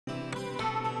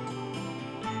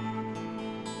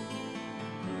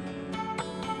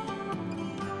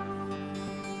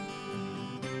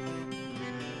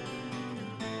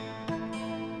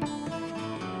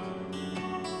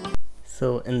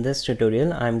So in this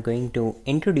tutorial I'm going to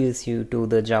introduce you to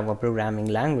the Java programming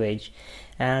language,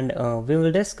 and we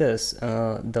will discuss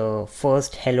the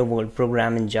first hello world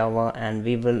program in Java, and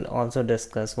we will also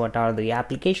discuss what are the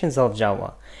applications of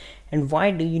Java and why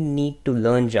do you need to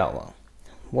learn Java,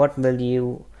 what will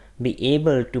you be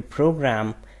able to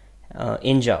program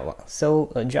in Java.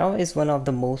 So Java is one of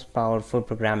the most powerful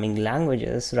programming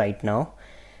languages right now,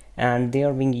 and they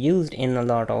are being used in a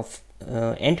lot of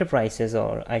enterprises,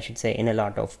 or I should say in a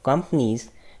lot of companies,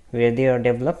 where they are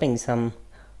developing some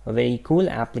very cool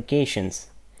applications.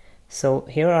 So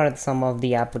here are some of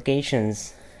the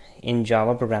applications in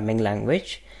Java programming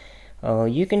language.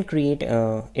 You can create,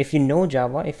 if you know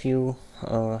Java, if you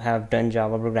have done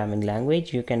Java programming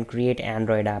language, you can create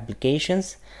Android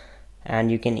applications and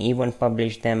you can even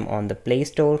publish them on the Play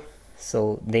Store.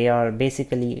 So they are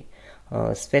basically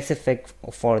specific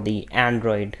for the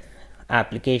Android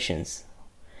applications.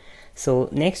 So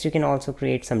next, you can also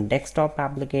create some desktop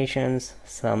applications,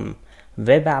 some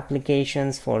web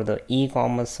applications for the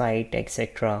e-commerce site,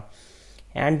 etc.,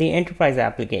 and the enterprise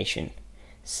application.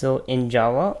 So in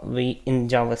Java, in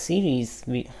Java series,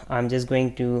 I'm just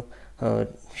going to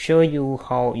show you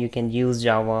how you can use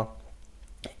Java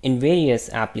in various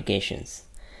applications.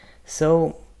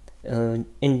 So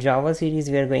in Java series,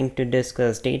 we are going to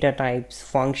discuss data types,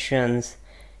 functions,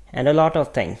 and a lot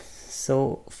of things.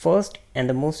 So first and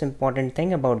the most important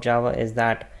thing about Java is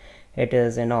that it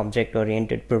is an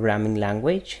object-oriented programming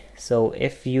language. So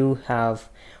if you have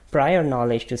prior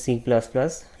knowledge to C++,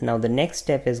 now the next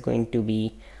step is going to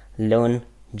be learn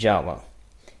Java.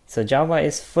 So Java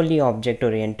is fully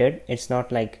object-oriented. It's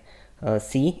not like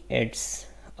C, it's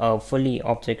fully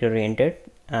object-oriented,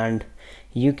 and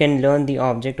you can learn the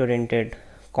object-oriented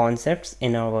concepts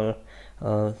in our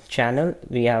channel.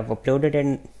 We have uploaded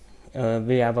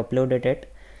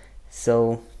it.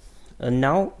 So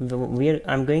now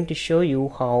I'm going to show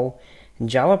you how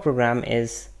Java program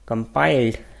is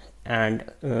compiled and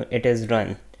it is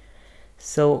run.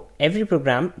 So every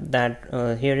program that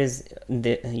here is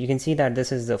you can see that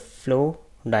this is the flow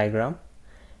diagram,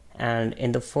 and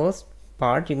in the first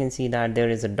part you can see that there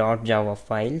is a .java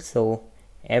file. So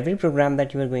every program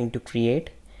that you are going to create,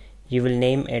 you will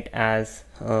name it as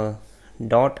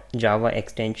 .java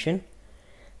extension.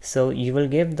 So you will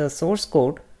give the source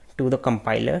code to the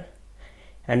compiler,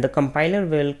 and the compiler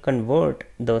will convert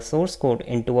the source code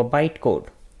into a bytecode.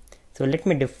 So let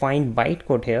me define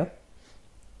bytecode here.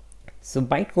 So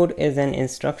bytecode is an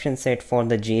instruction set for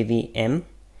the JVM,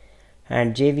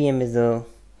 and JVM is a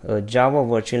Java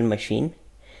virtual machine.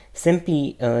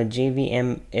 Simply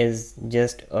JVM is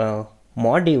just a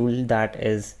module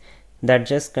that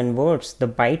just converts the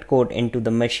bytecode into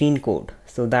the machine code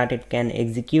so that it can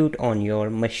execute on your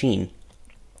machine.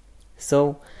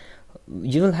 So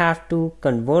you will have to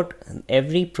convert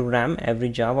every program, every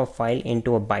Java file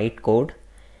into a bytecode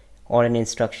or an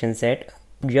instruction set.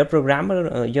 Your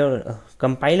programmer, your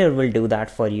compiler will do that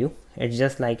for you. It's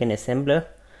just like an assembler.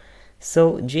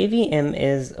 So JVM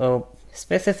is a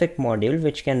specific module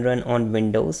which can run on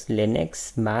Windows,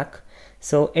 Linux, Mac.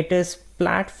 So it is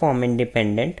platform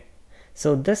independent.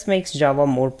 So this makes Java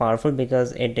more powerful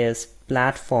because it is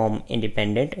platform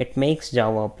independent. It makes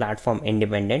Java platform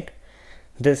independent.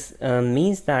 This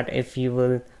means that if you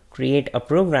will create a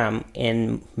program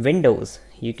in Windows,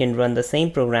 you can run the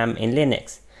same program in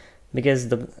Linux, because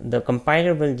the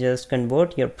compiler will just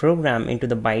convert your program into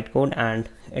the bytecode, and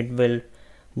it will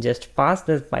just pass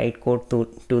this bytecode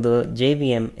to the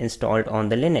JVM installed on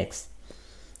the Linux.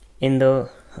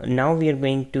 Now we are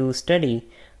going to study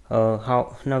we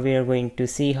are going to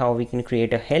see how we can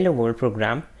create a hello world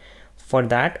program. For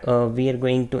that we are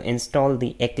going to install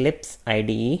the Eclipse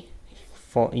IDE.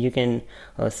 You can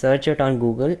search it on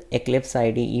Google, Eclipse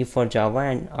IDE for Java,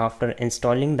 and after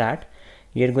installing that,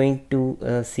 you're going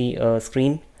to see a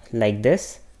screen like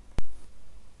this.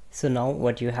 So now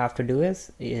what you have to do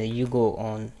is you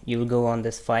will go on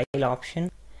this file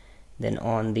option, then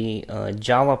on the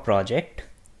Java project.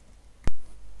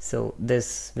 So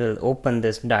this will open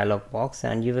this dialog box,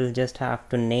 and you will just have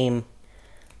to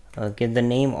give the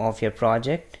name of your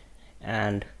project.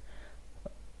 And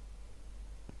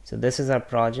so this is our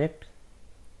project.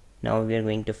 Now we are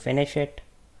going to finish it.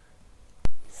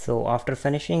 So after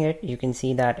finishing it, you can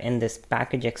see that in this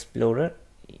package explorer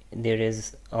there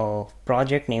is a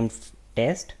project named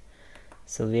test.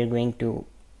 So we are going to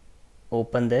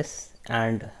open this,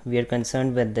 and we are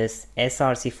concerned with this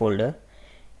src folder,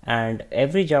 and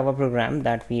every Java program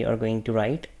that we are going to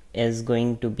write is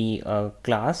going to be a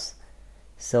class.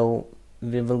 So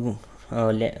we will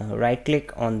right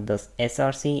click on the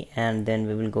src, and then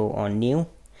we will go on new,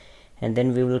 and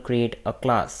then we will create a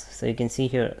class. So you can see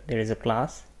here there is a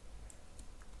class.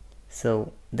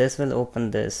 So this will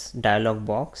open this dialog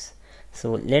box.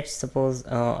 So let's suppose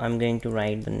I'm going to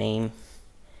write the name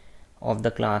of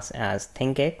the class as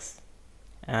ThinkX,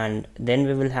 and then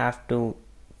we will have to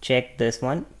check this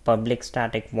one, public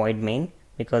static void main,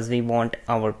 because we want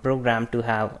our program to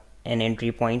have an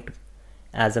entry point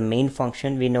as a main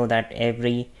function. We know that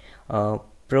every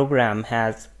program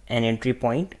has an entry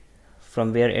point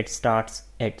from where it starts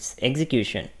its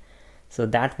execution. So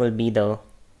that will be the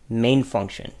main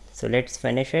function. So let's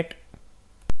finish it.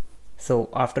 So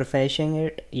after finishing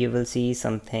it, you will see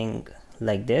something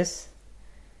like this.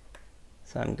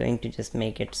 So I'm going to just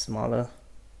make it smaller.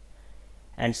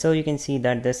 And so you can see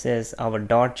that this is our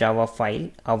 .java file,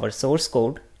 our source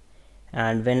code.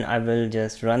 And when I will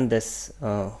just run this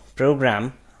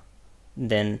program,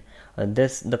 then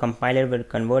the compiler will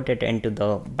convert it into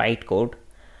the byte code.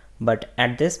 But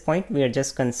at this point, we are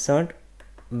just concerned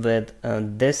with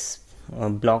this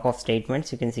block of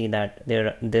statements. You can see that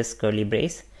there this curly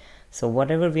brace. So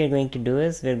whatever we are going to do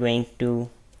is we're going to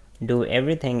do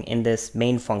everything in this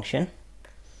main function,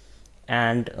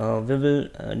 and we will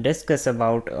discuss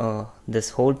about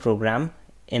this whole program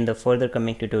in the further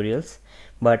coming tutorials.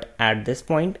 But at this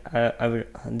point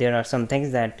there are some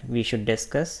things that we should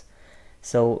discuss.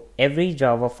 So every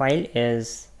Java file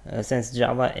is since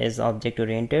Java is object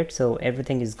oriented, so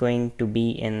everything is going to be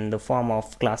in the form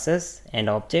of classes and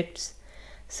objects.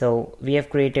 So we have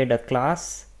created a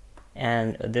class,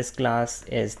 and this class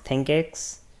is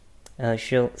ThinkX.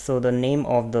 So the name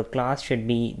of the class should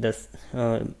be this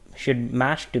should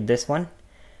match to this one,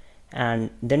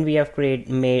 and then we have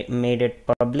made it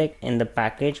public in the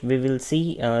package. We will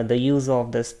see the use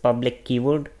of this public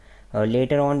keyword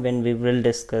later on when we will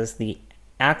discuss the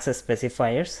access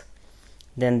specifiers.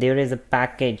 Then there is a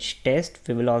package test.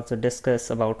 We will also discuss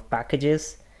about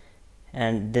packages,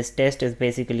 and this test is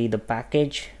basically the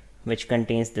package which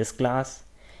contains this class,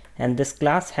 and this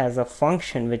class has a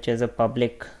function which is a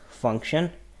public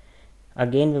function.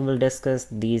 Again, we will discuss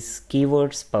these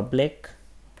keywords public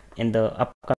in the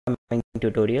upcoming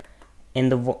tutorial. In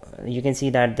the you can see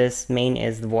that this main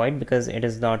is void because it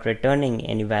is not returning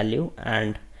any value,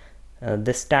 and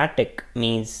the static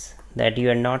means that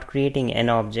you are not creating an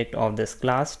object of this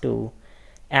class to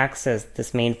access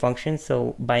this main function.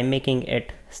 So by making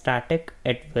it static,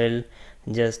 it will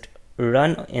just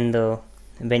run in the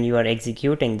when you are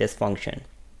executing this function.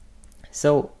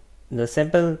 So the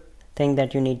simple thing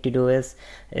that you need to do is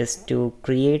to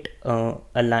create a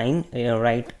line,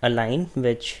 write a line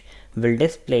which will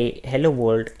display hello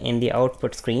world in the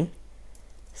output screen.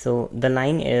 So the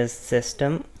line is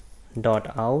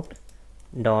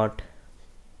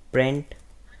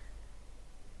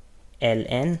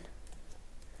system.out.println,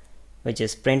 which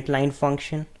is print line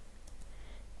function,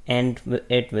 end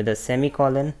it with a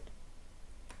semicolon.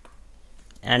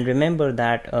 And remember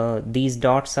that these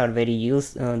dots are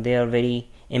they are very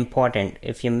important.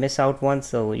 If you miss out one,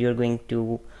 so you're going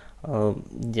to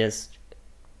just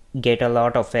get a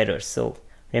lot of errors. So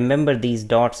remember these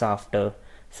dots after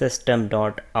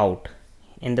system.out.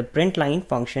 In the print line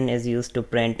function is used to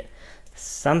print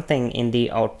something in the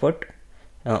output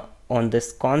on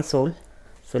this console.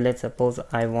 So let's suppose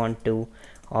I want to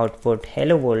output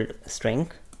hello world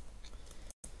string.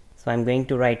 So I'm going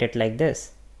to write it like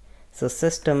this. So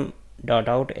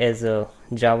system.out is a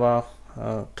Java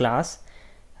class,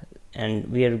 and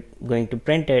we are going to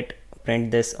print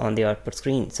this on the output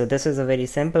screen. So this is a very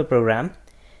simple program,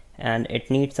 and it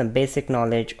needs some basic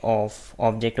knowledge of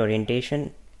object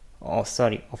orientation, of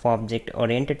object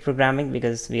oriented programming,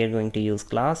 because we are going to use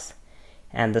class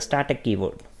and the static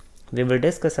keyword. We will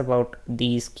discuss about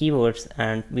these keywords,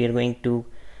 and we are going to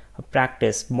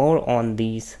practice more on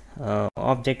these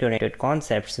object oriented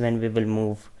concepts when we will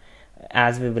move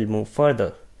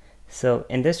further. So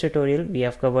in this tutorial we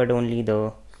have covered only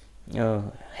the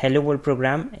hello world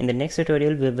program. In the next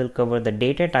tutorial we will cover the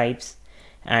data types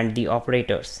and the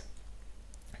operators.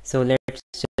 So let's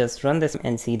just run this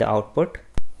and see the output.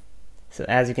 So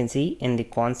as you can see in the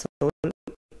console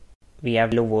we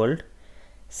have hello world.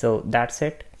 So that's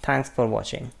it. Thanks for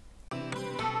watching.